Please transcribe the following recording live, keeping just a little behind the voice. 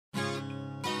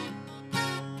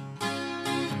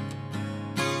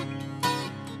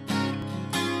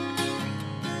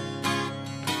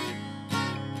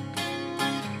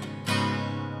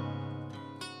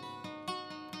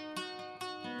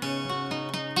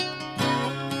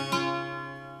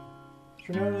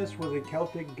Cernunnos was a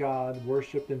Celtic god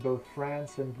worshipped in both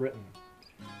France and Britain.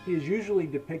 He is usually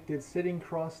depicted sitting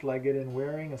cross-legged and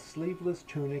wearing a sleeveless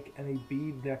tunic and a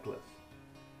bead necklace.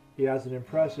 He has an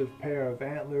impressive pair of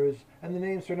antlers, and the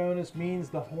name Cernunnos means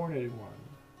the horned one.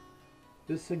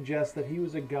 This suggests that he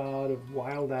was a god of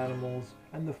wild animals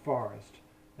and the forest,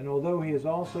 and although he has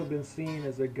also been seen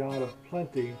as a god of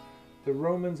plenty, the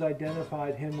Romans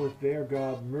identified him with their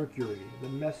god Mercury, the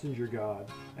messenger god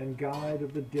and guide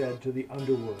of the dead to the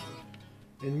underworld.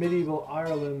 In medieval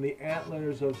Ireland, the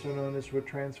antlers of Cernunnos were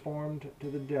transformed to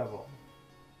the devil.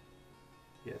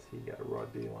 Yes, he got a raw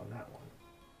deal on that one.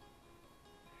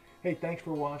 Hey, thanks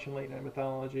for watching Late Night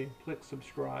Mythology. Click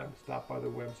subscribe, stop by the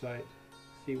website,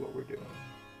 see what we're doing.